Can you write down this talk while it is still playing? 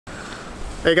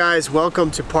Hey guys, welcome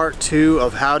to part 2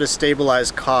 of how to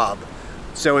stabilize cob.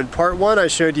 So in part 1 I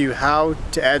showed you how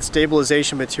to add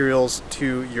stabilization materials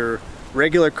to your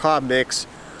regular cob mix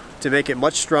to make it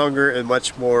much stronger and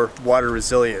much more water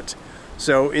resilient.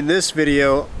 So in this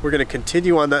video we're going to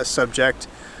continue on that subject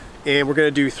and we're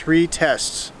going to do 3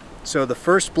 tests. So the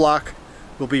first block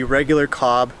will be regular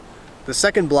cob. The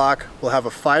second block will have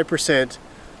a 5%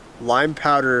 lime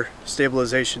powder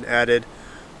stabilization added.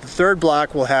 The third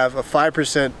block will have a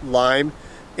 5% lime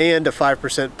and a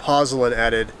 5% pozzolan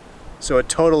added. So a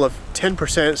total of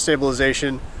 10%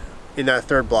 stabilization in that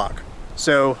third block.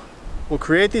 So we'll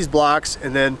create these blocks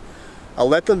and then I'll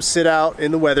let them sit out in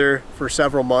the weather for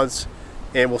several months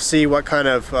and we'll see what kind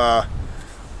of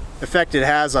effect it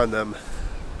has on them.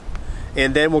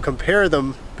 And then we'll compare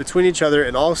them between each other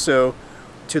and also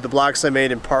to the blocks I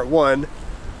made in part 1,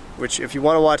 which if you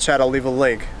want to watch that I'll leave a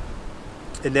link.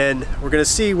 And then we're going to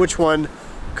see which one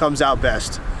comes out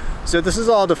best. So this is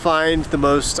all to find the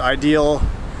most ideal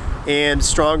and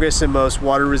strongest and most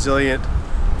water resilient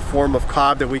form of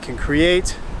cob that we can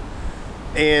create.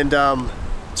 And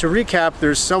to recap,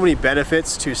 there's so many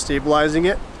benefits to stabilizing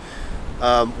it.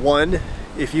 One,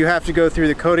 if you have to go through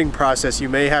the coating process, you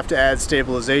may have to add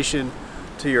stabilization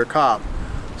to your cob.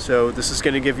 So this is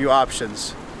going to give you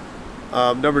options.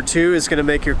 Number 2 is going to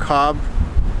make your cob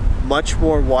much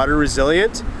more water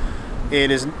resilient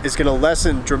and is going to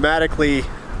lessen dramatically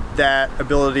that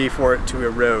ability for it to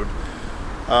erode.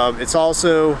 It's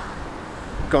also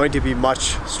going to be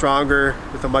much stronger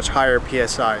with a much higher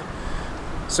PSI.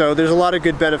 So there's a lot of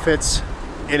good benefits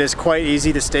and it's quite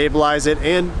easy to stabilize it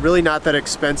and really not that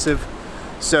expensive.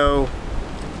 So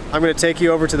I'm going to take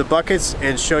you over to the buckets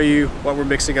and show you what we're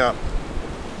mixing up.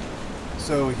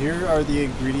 So here are the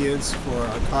ingredients for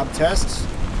our cob tests.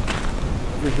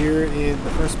 Over here in the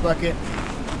first bucket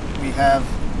we have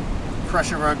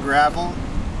crush and run gravel,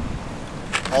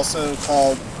 also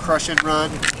called crush and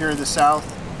run here in the south.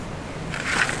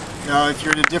 Now if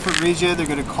you're in a different region they're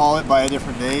going to call it by a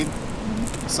different name.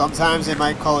 Sometimes they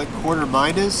might call it quarter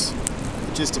minus.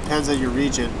 It just depends on your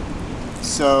region.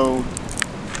 So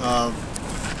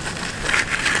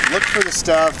look for the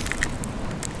stuff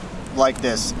like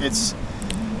this. It's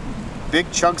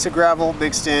big chunks of gravel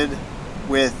mixed in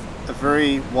with a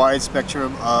very wide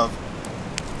spectrum of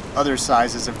other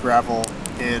sizes of gravel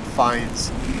and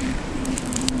fines.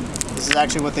 This is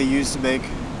actually what they use to make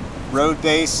road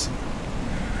base,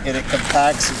 and it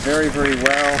compacts very, very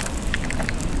well,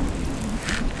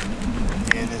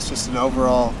 and it's just an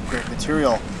overall great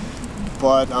material.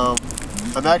 But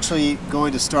I'm actually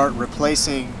going to start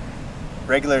replacing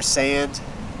regular sand,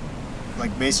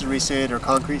 like masonry sand or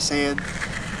concrete sand,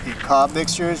 in cob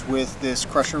mixtures with this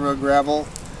crush and run gravel.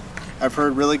 I've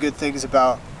heard really good things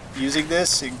about using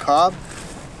this in cob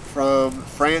from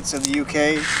France and the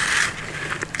UK.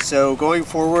 So going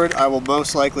forward, I will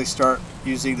most likely start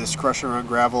using this crush and run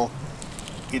gravel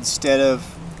instead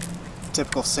of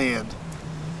typical sand.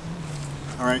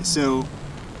 Alright, so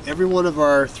every one of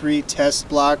our 3 test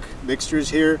block mixtures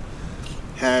here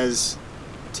has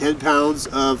 10 pounds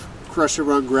of crush and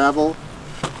run gravel.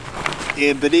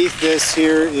 And beneath this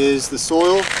here is the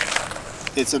soil.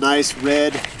 It's a nice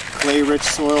red clay-rich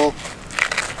soil.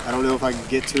 I don't know if I can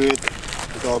get to it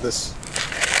with all this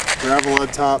gravel on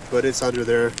top, but it's under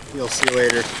there. You'll see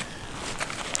later.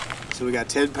 So we got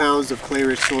 10 pounds of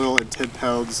clay-rich soil and 10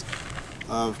 pounds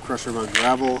of crush and run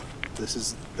gravel. This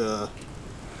is the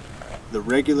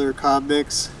regular cob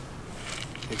mix,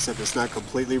 except it's not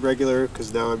completely regular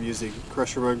because now I'm using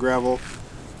crush and run gravel.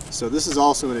 So this is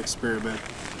also an experiment,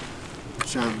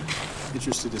 which I'm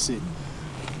interested to see.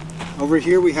 Over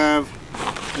here we have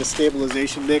the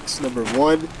stabilization mix number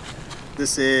 1.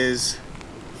 This is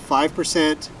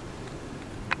 5%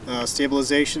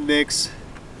 stabilization mix,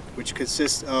 which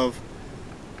consists of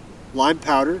lime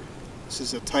powder. This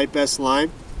is a type S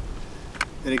lime.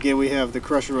 And again we have the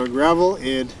crush and run gravel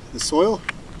and the soil.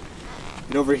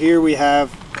 And over here we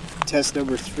have test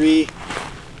number 3,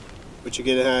 which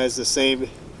again has the same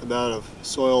amount of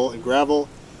soil and gravel.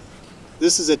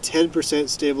 This is a 10%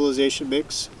 stabilization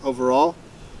mix overall,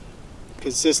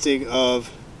 consisting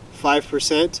of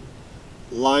 5%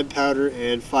 lime powder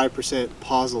and 5%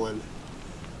 pozzolan.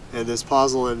 And this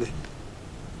pozzolan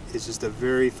is just a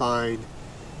very fine,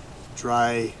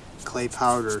 dry clay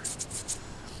powder.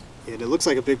 And it looks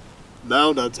like a big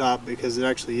mound on top because it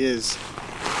actually is.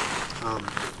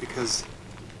 Because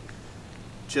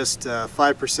just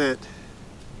 5%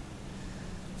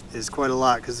 is quite a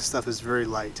lot because this stuff is very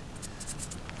light.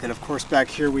 And of course back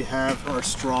here we have our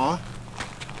straw,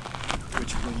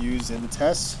 which we'll use in the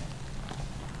tests.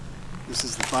 This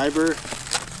is the fiber.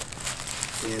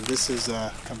 And this is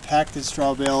a compacted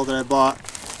straw bale that I bought,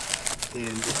 and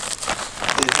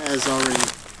it has already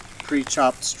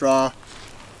pre-chopped straw,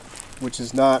 which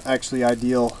is not actually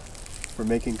ideal for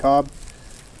making cob.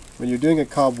 When you're doing a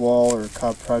cob wall or a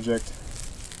cob project,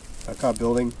 a cob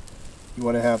building, you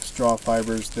want to have straw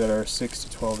fibers that are 6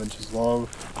 to 12 inches long.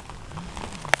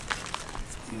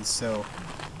 And so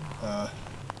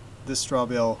this straw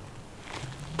bale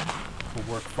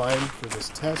will work fine for this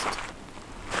test.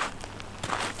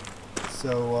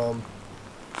 So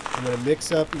I'm going to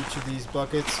mix up each of these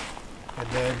buckets, and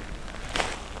then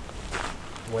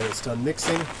when it's done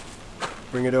mixing,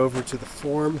 bring it over to the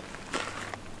form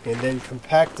and then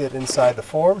compact it inside the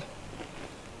form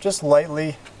just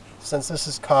lightly. Since this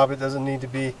is cob, it doesn't need to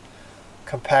be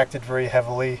compacted very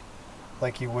heavily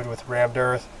like you would with rammed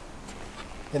earth.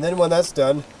 And then when that's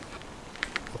done,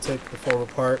 I'll take the form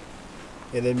apart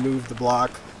and then move the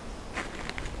block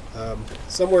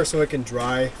somewhere so it can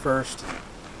dry first.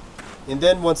 And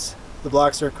then once the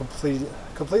blocks are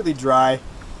completely dry,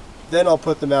 then I'll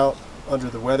put them out under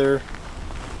the weather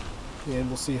and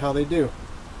we'll see how they do.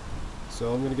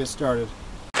 So I'm going to get started.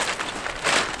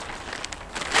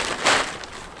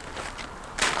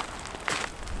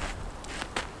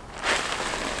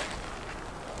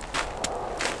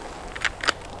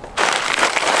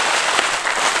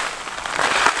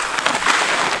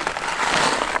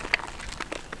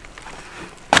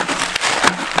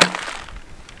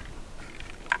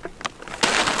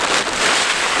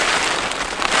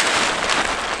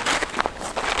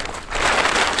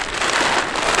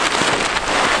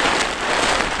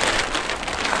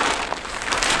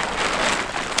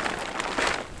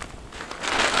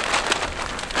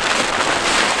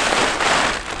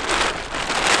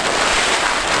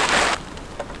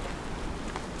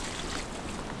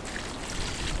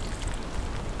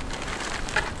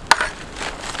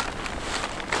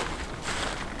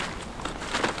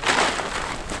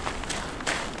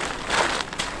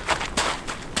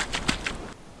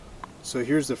 So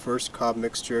here's the first cob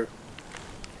mixture.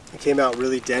 It came out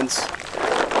really dense,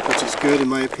 which is good in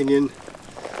my opinion.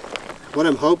 What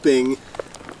I'm hoping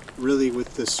really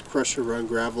with this crusher run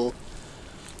gravel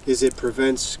is it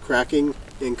prevents cracking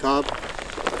in cob.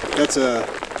 That's a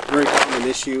very common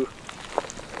issue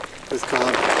with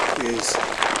cob, is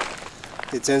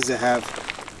it tends to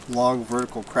have long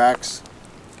vertical cracks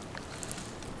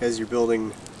as you're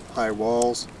building high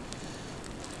walls.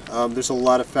 There's a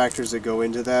lot of factors that go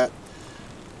into that,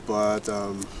 but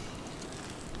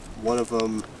one of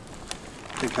them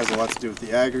I think has a lot to do with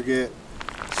the aggregate.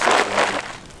 So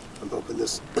I'm hoping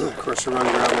this crusher run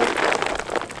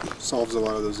gravel solves a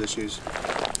lot of those issues.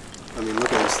 I mean,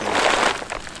 look at this thing.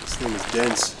 This thing is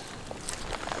dense.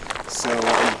 So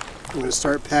I'm going to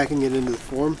start packing it into the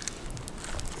form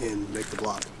and make the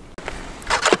block.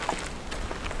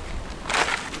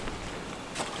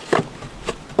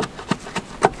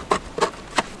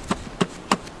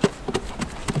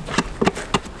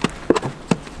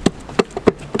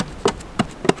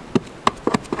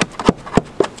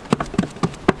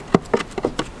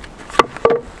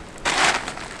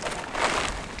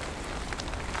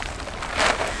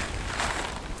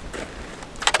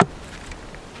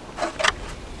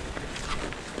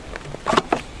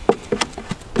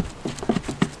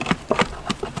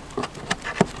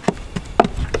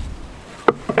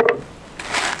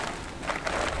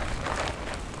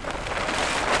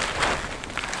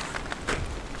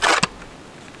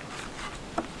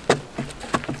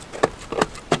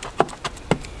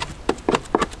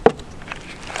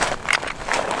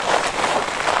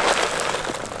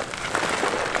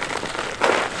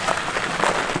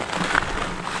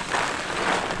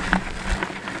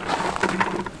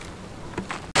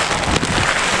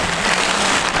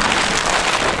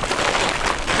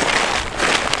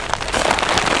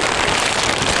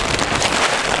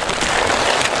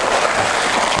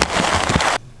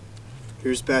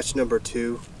 Here's batch number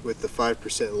 2 with the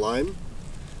 5% lime.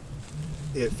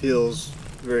 It feels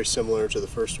very similar to the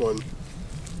first one.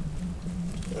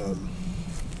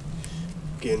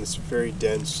 Again, it's very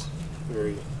dense,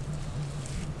 very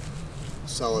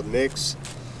solid mix.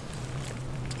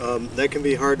 That can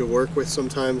be hard to work with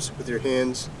sometimes with your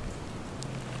hands.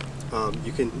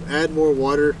 You can add more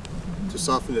water to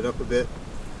soften it up a bit,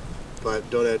 but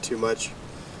don't add too much.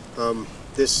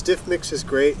 This stiff mix is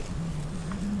great,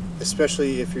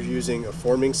 especially if you're using a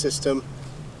forming system,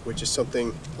 which is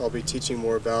something I'll be teaching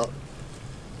more about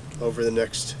over the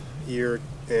next year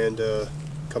and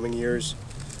coming years.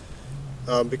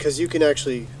 Because you can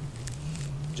actually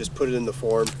just put it in the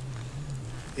form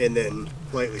and then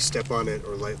lightly step on it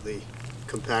or lightly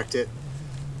compact it,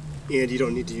 and you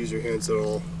don't need to use your hands at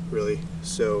all, really.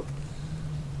 So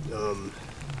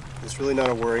It's really not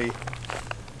a worry.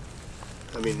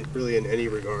 I mean, really in any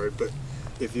regard, but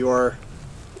if you are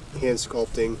hand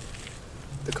sculpting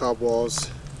the cob walls,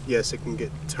 yes, it can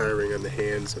get tiring on the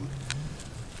hands, and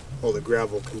all the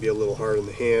gravel can be a little hard on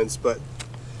the hands, but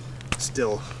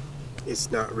still,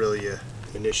 it's not really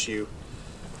an issue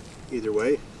either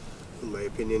way, in my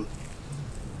opinion.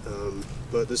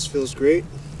 But this feels great.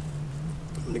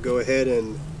 I'm going to go ahead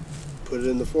and put it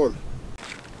in the form.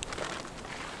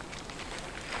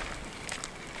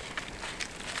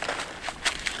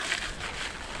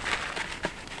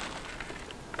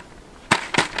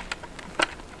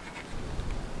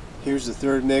 Here's the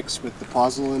third mix with the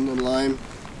pozzolan and lime.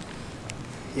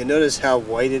 You notice how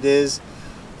white it is.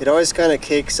 It always kind of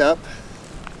cakes up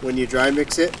when you dry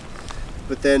mix it,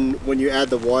 but then when you add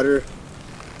the water,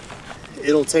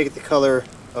 it'll take the color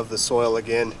of the soil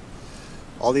again.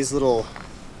 All these little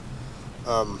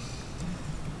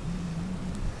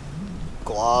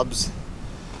globs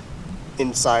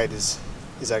inside is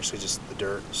actually just the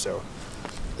dirt, so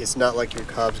it's not like your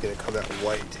cob's going to come out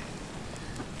white.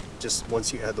 Just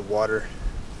once you add the water,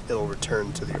 it'll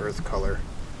return to the earth color.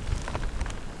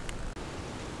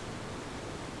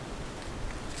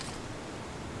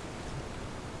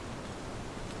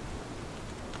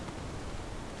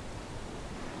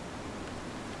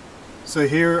 So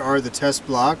here are the test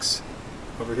blocks.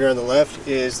 Over here on the left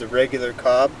is the regular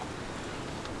cob.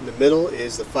 In the middle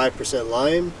is the 5%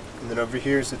 lime, and then over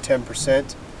here is the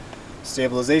 10%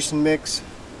 stabilization mix.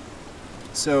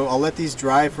 So I'll let these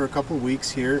dry for a couple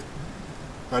weeks here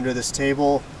under this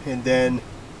table, and then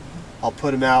I'll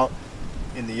put them out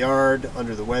in the yard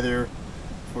under the weather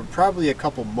for probably a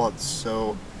couple months.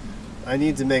 So I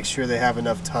need to make sure they have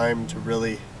enough time to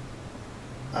really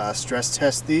stress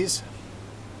test these.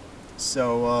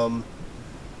 So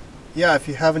yeah, if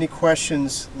you have any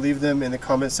questions, leave them in the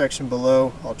comment section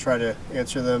below. I'll try to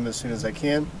answer them as soon as I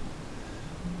can.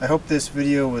 I hope this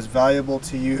video was valuable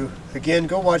to you. Again,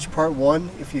 go watch part 1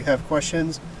 if you have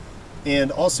questions,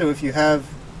 and also if you have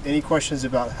any questions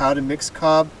about how to mix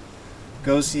cob,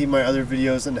 go see my other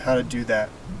videos on how to do that.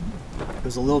 It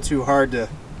was a little too hard to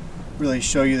really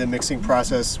show you the mixing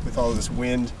process with all this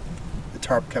wind. The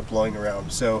tarp kept blowing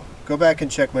around, so go back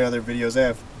and check my other videos. I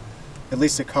have at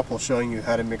least a couple showing you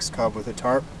how to mix cob with a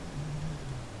tarp.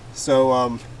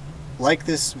 So like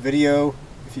this video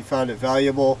if you found it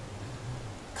valuable,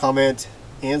 comment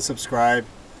and subscribe,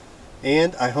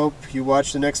 and I hope you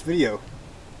watch the next video.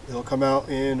 It'll come out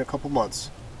in a couple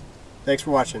months. Thanks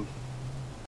for watching.